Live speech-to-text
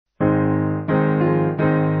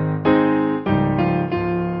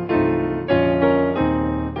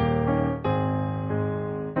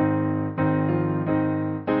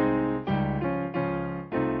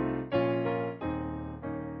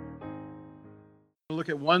look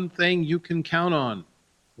at one thing you can count on.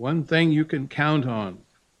 One thing you can count on.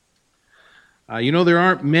 There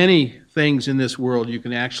aren't many things in this world you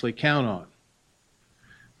can actually count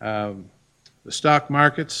on. The stock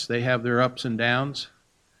markets, they have their ups and downs.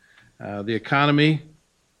 The economy,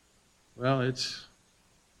 well, it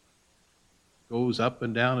goes up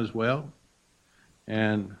and down as well.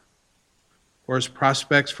 And, of course,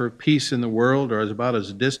 prospects for peace in the world are about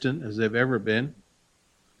as distant as they've ever been.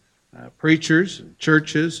 Preachers, and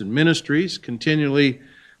churches, and ministries continually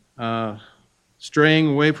straying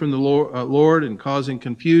away from the Lord and causing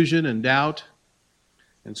confusion and doubt.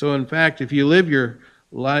 And so, in fact, if you live your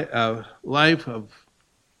life of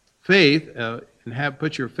faith and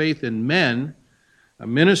put your faith in men,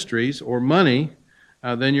 ministries, or money,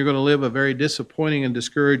 then you're going to live a very disappointing and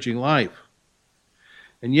discouraging life.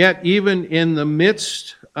 And yet, even in the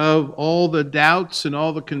midst of all the doubts and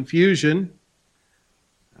all the confusion,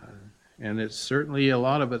 and it's certainly a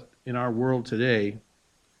lot of it in our world today,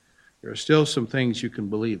 there are still some things you can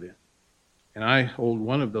believe in. And I hold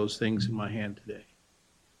one of those things in my hand today.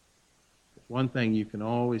 One thing you can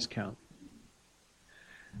always count.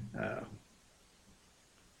 The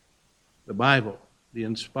Bible, the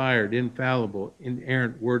inspired, infallible,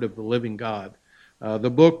 inerrant Word of the living God.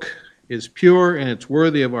 The book is pure and it's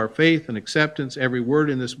worthy of our faith and acceptance. Every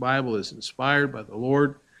word in this Bible is inspired by the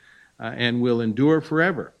Lord and will endure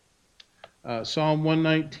forever. Psalm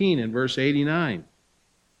 119 and verse 89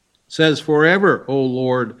 says, "Forever, O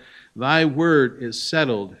Lord, thy word is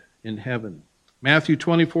settled in heaven." Matthew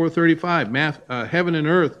 24:35, "Heaven and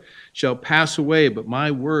earth shall pass away, but my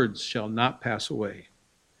words shall not pass away."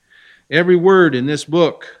 Every word in this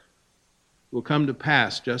book will come to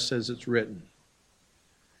pass just as it's written.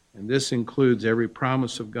 And this includes every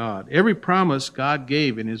promise of God. Every promise God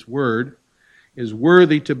gave in His Word is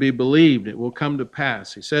worthy to be believed. It will come to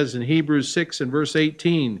pass. He says in Hebrews 6 and verse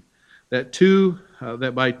 18 that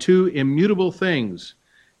by two immutable things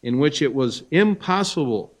in which it was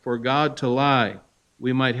impossible for God to lie,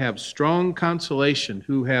 we might have strong consolation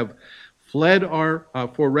who have fled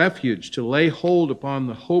for refuge to lay hold upon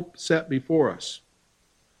the hope set before us.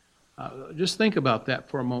 Just think about that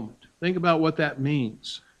for a moment. Think about what that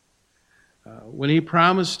means. When He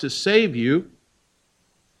promised to save you,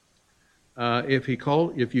 if you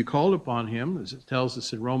called upon Him, as it tells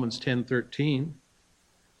us in Romans 10:13,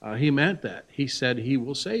 He meant that. He said He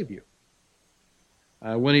will save you.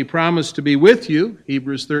 When He promised to be with you,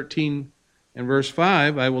 Hebrews 13 and verse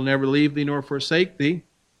 5, "I will never leave thee nor forsake thee,"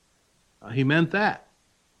 He meant that.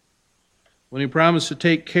 When He promised to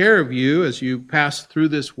take care of you as you pass through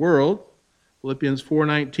this world, Philippians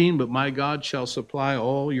 4:19, "But my God shall supply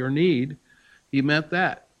all your need," He meant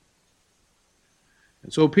that.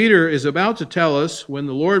 And so Peter is about to tell us when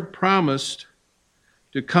the Lord promised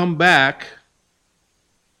to come back,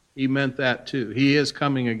 He meant that too. He is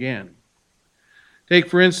coming again. Take,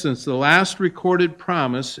 for instance, the last recorded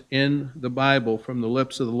promise in the Bible from the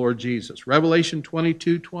lips of the Lord Jesus. Revelation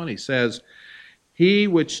 22:20 says, "He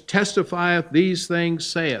which testifieth these things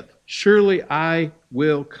saith, Surely I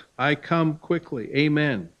come quickly.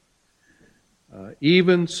 Amen.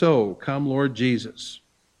 Even so, come Lord Jesus."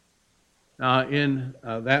 In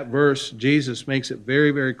that verse, Jesus makes it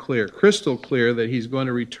very, very clear, crystal clear, that He's going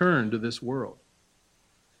to return to this world.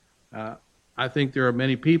 I think there are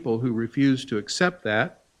many people who refuse to accept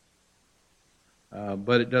that,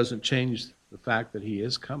 but it doesn't change the fact that He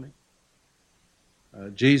is coming.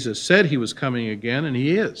 Jesus said He was coming again, and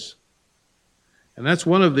He is. And that's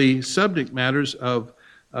one of the subject matters of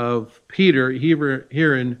Peter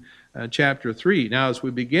here in chapter 3. Now, as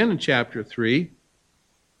we begin in chapter 3,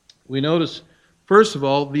 we notice, first of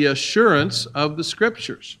all, the assurance of the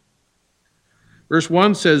Scriptures. Verse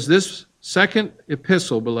 1 says, "This second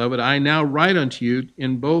epistle, beloved, I now write unto you,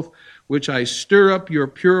 in both which I stir up your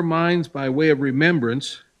pure minds by way of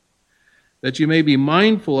remembrance, that you may be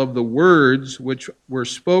mindful of the words which were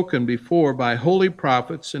spoken before by holy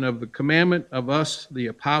prophets, and of the commandment of us, the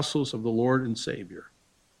apostles of the Lord and Savior."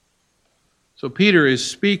 So Peter is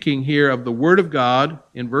speaking here of the Word of God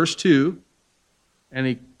in verse 2, and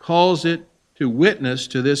he calls it to witness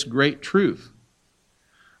to this great truth.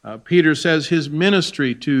 Peter says his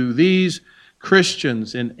ministry to these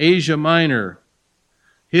Christians in Asia Minor,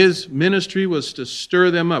 his ministry was to stir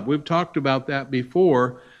them up. We've talked about that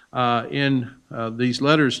before in these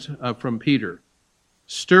letters from Peter.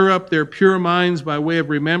 Stir up their pure minds by way of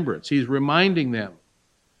remembrance. He's reminding them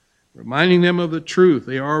of the truth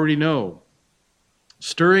they already know.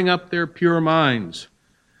 Stirring up their pure minds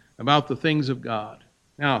about the things of God.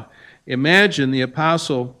 Now, imagine the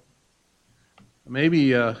apostle,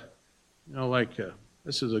 maybe, like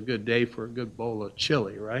This is a good day for a good bowl of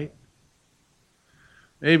chili, right?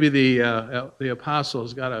 Maybe the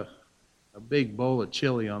apostle's got a big bowl of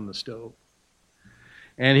chili on the stove.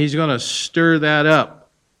 And he's going to stir that up.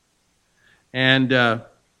 And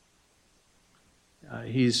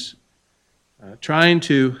he's trying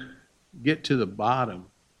to get to the bottom.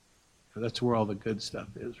 That's where all the good stuff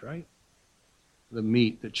is, right? The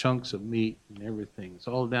meat, the chunks of meat and everything. It's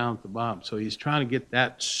all down at the bottom. So he's trying to get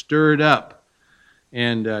that stirred up.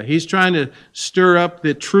 And he's trying to stir up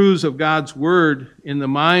the truths of God's Word in the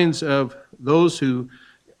minds of those who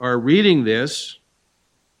are reading this.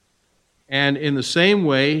 And in the same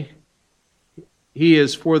way, he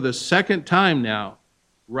is for the second time now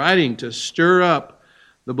writing to stir up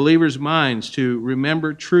the believers' minds to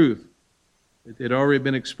remember truth that they'd already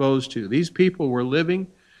been exposed to. These people were living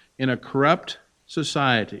in a corrupt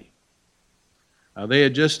society. They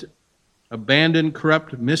had just abandoned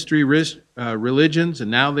corrupt mystery religions, and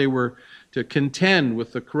now they were to contend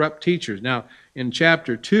with the corrupt teachers. Now, in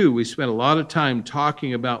chapter 2, we spent a lot of time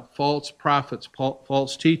talking about false prophets,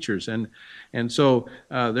 false teachers, and so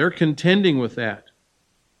they're contending with that.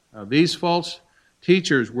 These false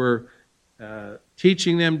teachers were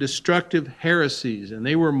teaching them destructive heresies, and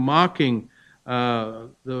they were mocking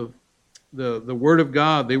the Word of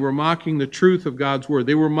God. They were mocking the truth of God's Word.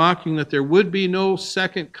 They were mocking that there would be no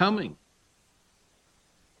second coming.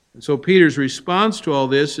 And so Peter's response to all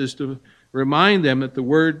this is to remind them that the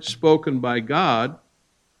word spoken by God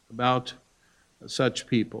about such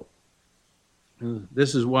people. And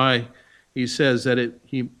this is why he says that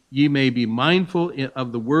ye may be mindful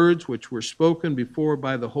of the words which were spoken before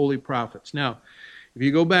by the holy prophets. Now, if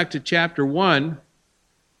you go back to chapter 1,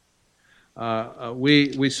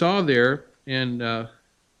 we saw there in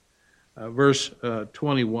verse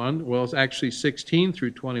 21, well, it's actually 16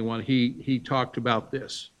 through 21, he talked about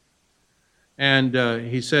this. And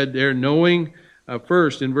he said there, knowing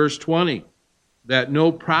first in verse 20, that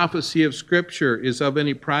no prophecy of Scripture is of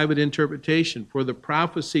any private interpretation, for the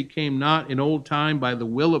prophecy came not in old time by the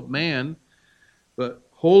will of man, but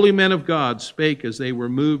holy men of God spake as they were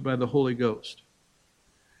moved by the Holy Ghost.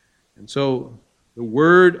 And so the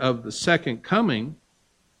word of the second coming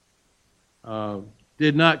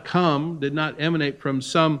did not emanate from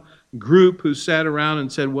some group who sat around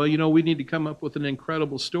and said, well, we need to come up with an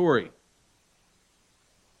incredible story.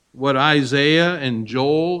 What Isaiah and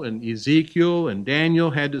Joel and Ezekiel and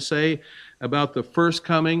Daniel had to say about the first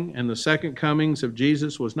coming and the second comings of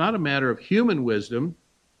Jesus was not a matter of human wisdom.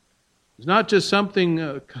 It's not just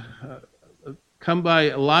something come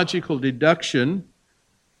by logical deduction.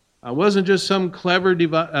 It wasn't just some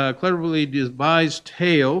cleverly devised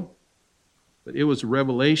tale, but it was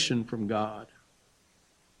revelation from God.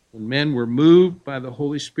 When men were moved by the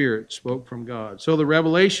Holy Spirit, spoke from God. So the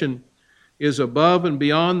revelation is above and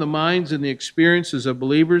beyond the minds and the experiences of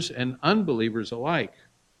believers and unbelievers alike.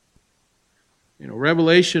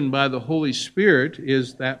 Revelation by the Holy Spirit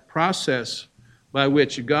is that process by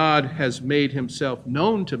which God has made himself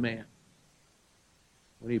known to man.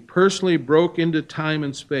 When he personally broke into time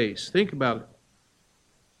and space. Think about it.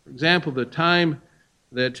 For example, the time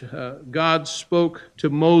that God spoke to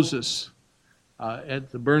Moses at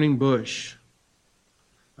the burning bush.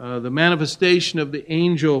 The manifestation of the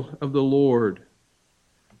angel of the Lord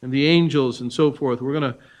and the angels and so forth. We're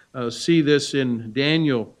going to see this in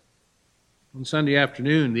Daniel on Sunday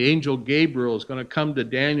afternoon. The angel Gabriel is going to come to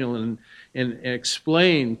Daniel and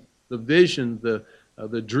explain the vision,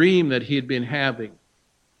 the dream that he had been having.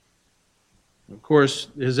 Of course,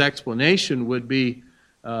 his explanation would be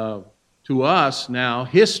to us now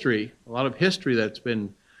history, a lot of history that's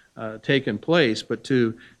been taken place, but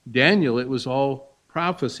to Daniel it was all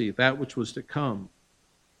prophecy, that which was to come.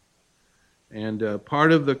 And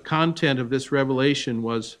part of the content of this revelation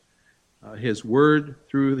was his word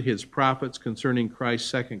through his prophets concerning Christ's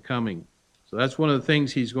second coming. So that's one of the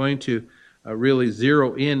things he's going to really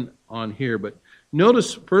zero in on here. But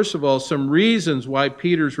notice, first of all, some reasons why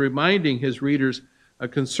Peter's reminding his readers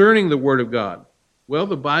concerning the Word of God. Well,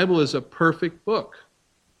 the Bible is a perfect book.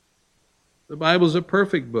 The Bible is a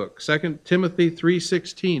perfect book. 2 Timothy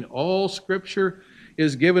 3:16, all Scripture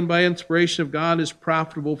is given by inspiration of God, is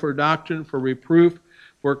profitable for doctrine, for reproof,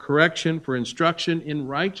 for correction, for instruction in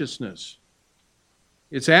righteousness.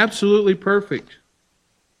 It's absolutely perfect.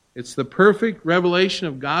 It's the perfect revelation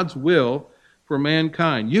of God's will for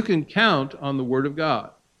mankind. You can count on the Word of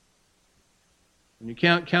God. When you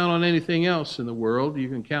can't count on anything else in the world, you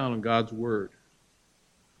can count on God's Word.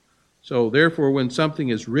 So therefore, when something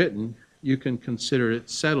is written, you can consider it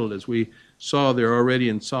settled, as we saw there already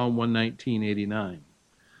in Psalm 119:89.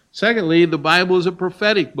 Secondly, the Bible is a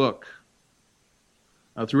prophetic book.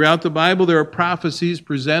 Throughout the Bible, there are prophecies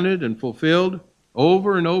presented and fulfilled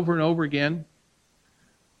over and over and over again.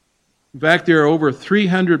 In fact, there are over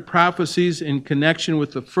 300 prophecies in connection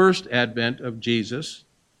with the first advent of Jesus,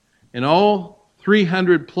 and all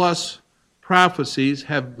 300 plus prophecies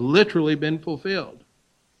have literally been fulfilled.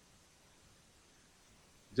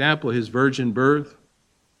 Example, his virgin birth,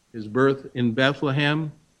 his birth in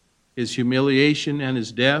Bethlehem, his humiliation and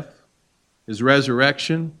his death, his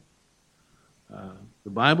resurrection. The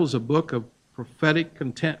Bible is a book of prophetic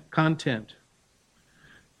content.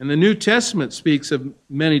 And the New Testament speaks of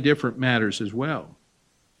many different matters as well.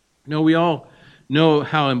 You know, we all know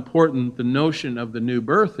how important the notion of the new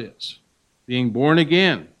birth is, being born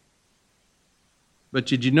again. But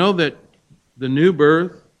did you know that the new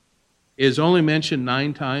birth is only mentioned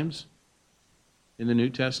 9 times in the New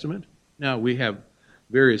Testament? Now, we have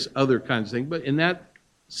various other kinds of things, but in that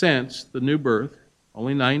sense, the new birth,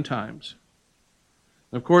 only 9 times.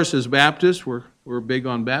 Of course, as Baptists, we're big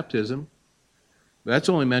on baptism. That's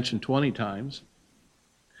only mentioned 20 times.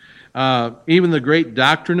 Even the great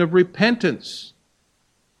doctrine of repentance.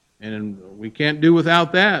 And we can't do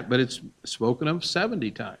without that, but it's spoken of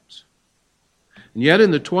 70 times. And yet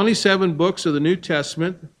in the 27 books of the New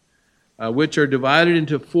Testament, which are divided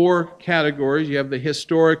into 4 categories, you have the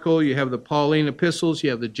historical, you have the Pauline epistles, you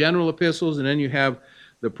have the general epistles, and then you have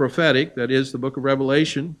the prophetic, that is the book of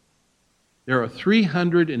Revelation. There are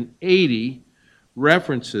 380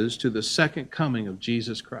 references to the second coming of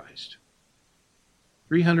Jesus Christ.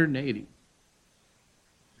 380.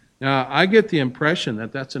 Now, I get the impression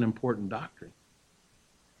that that's an important doctrine.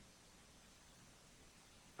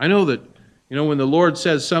 I know that, when the Lord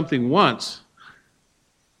says something once,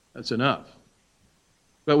 that's enough.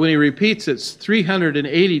 But when he repeats it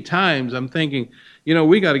 380 times, I'm thinking,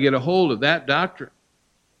 we got to get a hold of that doctrine.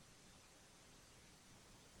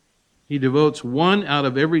 He devotes 1 out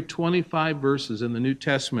of every 25 verses in the New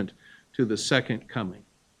Testament to the second coming.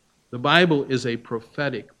 The Bible is a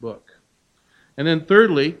prophetic book. And then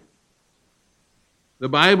thirdly, the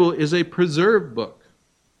Bible is a preserved book.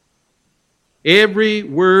 Every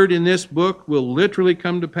word in this book will literally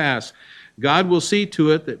come to pass. God will see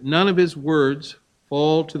to it that none of his words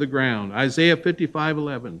fall to the ground. Isaiah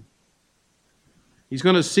 55:11. He's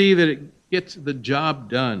going to see that it gets the job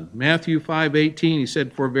done. Matthew 5:18, he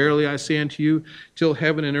said, "For verily I say unto you, till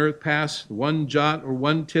heaven and earth pass, one jot or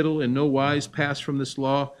one tittle in no wise pass from the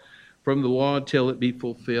law till it be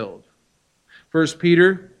fulfilled." 1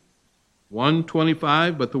 Peter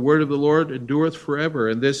 1:25, "But the word of the Lord endureth forever,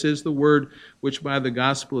 and this is the word which by the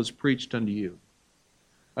gospel is preached unto you."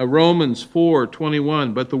 Romans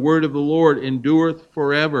 4:21, "But the word of the Lord endureth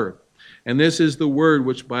forever, and this is the word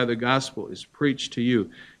which by the gospel is preached to you."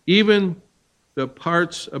 Even the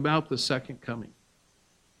parts about the second coming.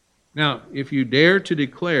 Now, if you dare to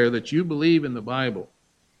declare that you believe in the Bible,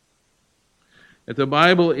 that the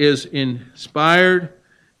Bible is inspired,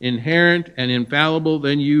 inherent, and infallible,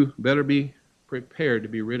 then you better be prepared to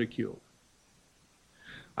be ridiculed.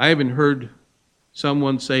 I even heard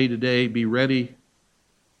someone say today, be ready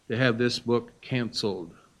to have this book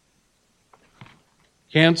canceled.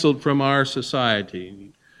 Canceled from our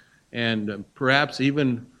society. And perhaps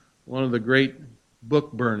even one of the great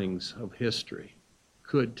book burnings of history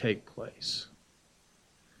could take place.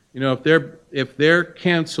 If they're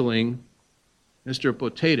canceling Mr.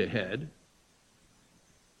 Potato Head,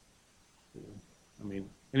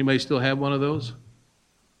 anybody still have one of those?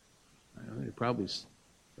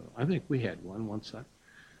 I think we had one once.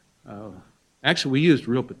 Actually, we used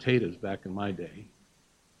real potatoes back in my day.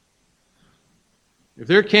 If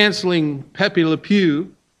they're canceling Pepe Le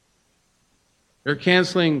Pew, they're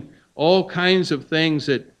canceling all kinds of things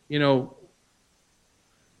that,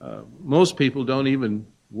 most people don't even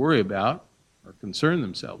worry about or concern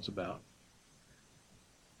themselves about.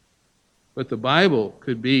 But the Bible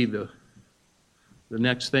could be the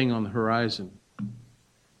next thing on the horizon,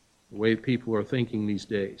 the way people are thinking these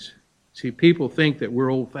days. See, people think that we're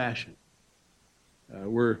old-fashioned.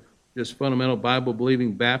 We're just fundamental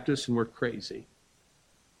Bible-believing Baptists, and we're crazy.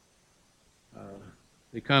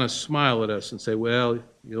 They kind of smile at us and say, well,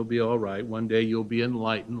 you'll be all right. One day you'll be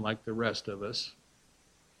enlightened like the rest of us.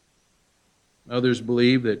 Others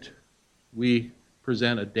believe that we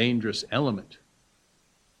present a dangerous element.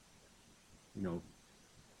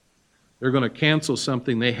 They're going to cancel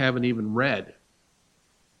something they haven't even read.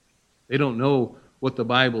 They don't know what the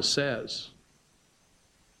Bible says.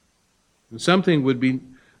 And some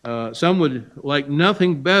would like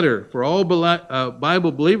nothing better for all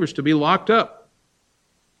Bible believers to be locked up.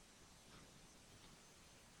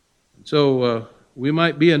 So we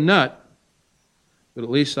might be a nut, but at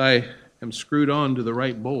least I am screwed on to the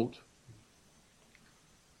right bolt.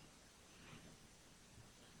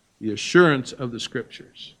 The assurance of the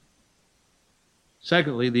Scriptures.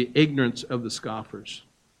 Secondly, the ignorance of the scoffers.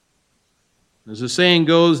 As the saying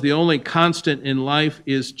goes, the only constant in life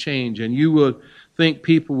is change, and you would think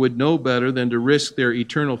people would know better than to risk their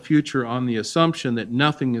eternal future on the assumption that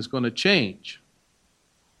nothing is going to change.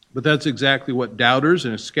 But that's exactly what doubters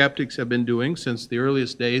and skeptics have been doing since the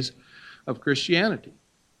earliest days of Christianity.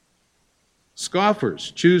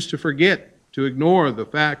 Scoffers choose to forget, to ignore the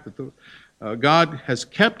fact that God has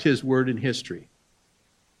kept His word in history.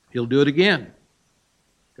 He'll do it again.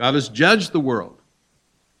 God has judged the world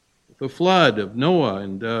with the flood of Noah,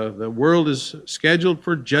 and the world is scheduled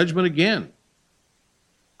for judgment again.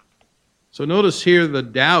 So notice here the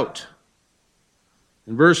doubt.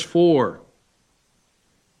 In verse 4, it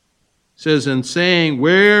says, "And saying,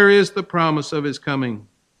 where is the promise of His coming?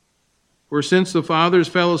 For since the fathers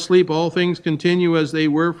fell asleep, all things continue as they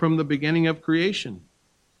were from the beginning of creation."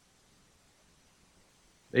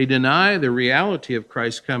 They deny the reality of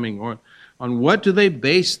Christ's coming. Or on what do they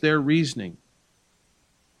base their reasoning?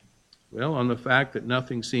 Well, on the fact that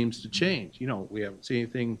nothing seems to change. We haven't seen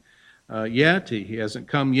anything yet. He hasn't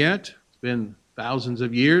come yet. It's been thousands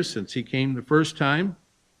of years since He came the first time.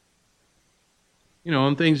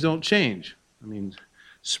 And things don't change.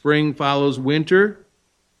 Spring follows winter.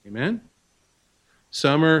 Amen?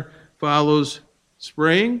 Summer follows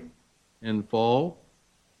spring and fall.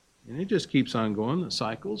 And it just keeps on going, the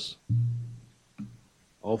cycles.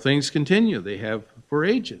 All things continue. They have for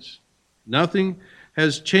ages. Nothing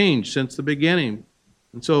has changed since the beginning.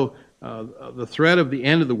 And so the threat of the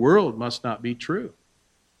end of the world must not be true.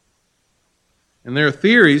 And their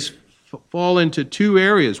theories fall into two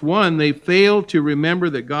areas. One, they fail to remember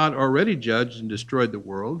that God already judged and destroyed the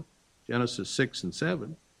world, Genesis 6 and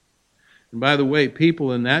 7. And by the way,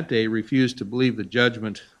 people in that day refused to believe the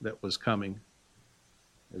judgment that was coming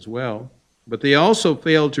as well. But they also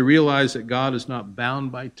failed to realize that God is not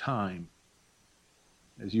bound by time,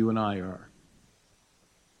 as you and I are.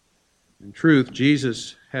 In truth,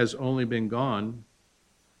 Jesus has only been gone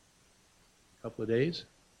a couple of days.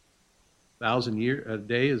 A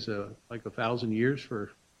day is like 1,000 years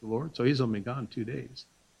for the Lord, so He's only been gone 2 days.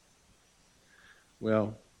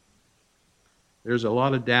 Well, there's a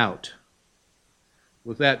lot of doubt.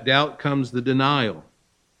 With that doubt comes the denial.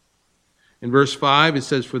 In verse 5, it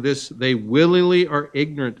says, "For this they willingly are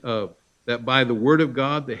ignorant of, that by the word of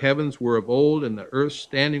God the heavens were of old, and the earth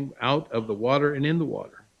standing out of the water and in the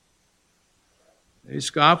water." These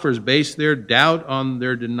scoffers base their doubt on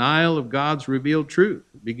their denial of God's revealed truth.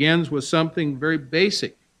 It begins with something very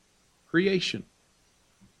basic, creation.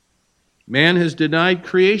 Man has denied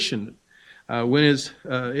creation when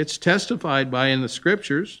it's testified by in the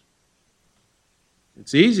Scriptures.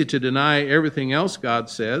 It's easy to deny everything else God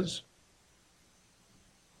says.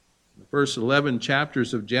 The first 11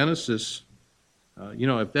 chapters of Genesis,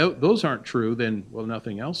 if those aren't true, then,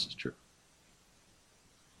 nothing else is true.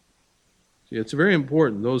 See, it's very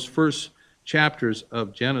important. Those first chapters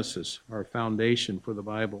of Genesis are a foundation for the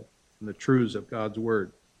Bible and the truths of God's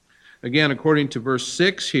Word. Again, according to verse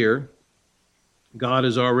 6 here, God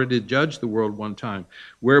has already judged the world one time,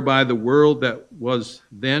 whereby the world that was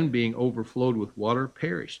then being overflowed with water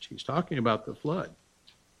perished. He's talking about the flood.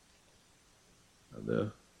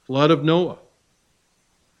 The flood of Noah.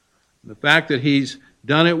 The fact that He's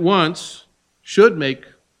done it once should make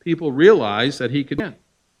people realize that He could again.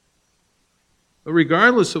 But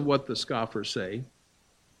regardless of what the scoffers say,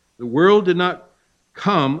 the world did not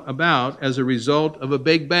come about as a result of a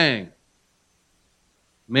big bang.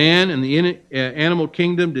 Man and the animal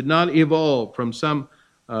kingdom did not evolve from some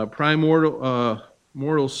primordial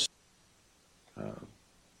mortal.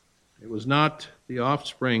 It was not the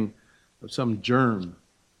offspring of some germ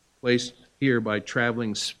placed here by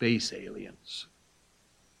traveling space aliens.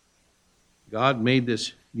 God made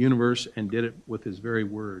this universe and did it with His very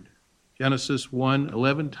word. Genesis 1,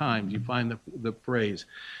 11 times you find the phrase,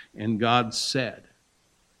 "and God said."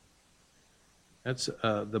 That's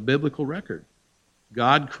the biblical record.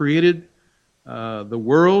 God created the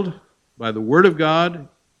world by the word of God,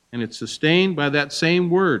 and it's sustained by that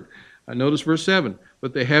same word. Notice verse 7.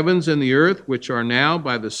 "But the heavens and the earth, which are now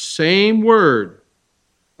by the same word,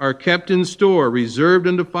 are kept in store, reserved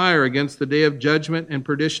unto fire against the day of judgment and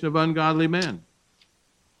perdition of ungodly men."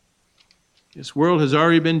 This world has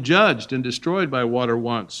already been judged and destroyed by water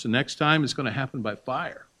once. The next time it's going to happen by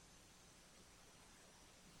fire.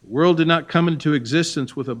 The world did not come into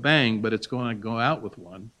existence with a bang, but it's going to go out with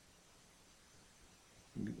one.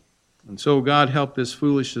 And so God help this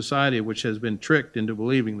foolish society which has been tricked into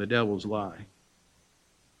believing the devil's lie.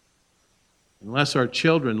 Unless our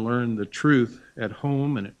children learn the truth at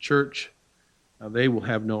home and at church, they will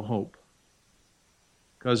have no hope.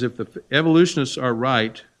 Because if the evolutionists are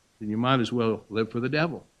right, then you might as well live for the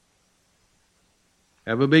devil.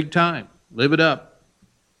 Have a big time. Live it up.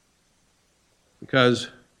 Because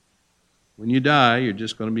when you die, you're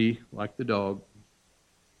just going to be like the dog,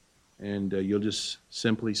 and you'll just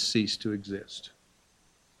simply cease to exist.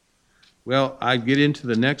 Well, I get into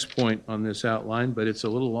the next point on this outline, but it's a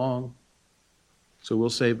little long, so we'll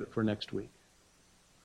save it for next week.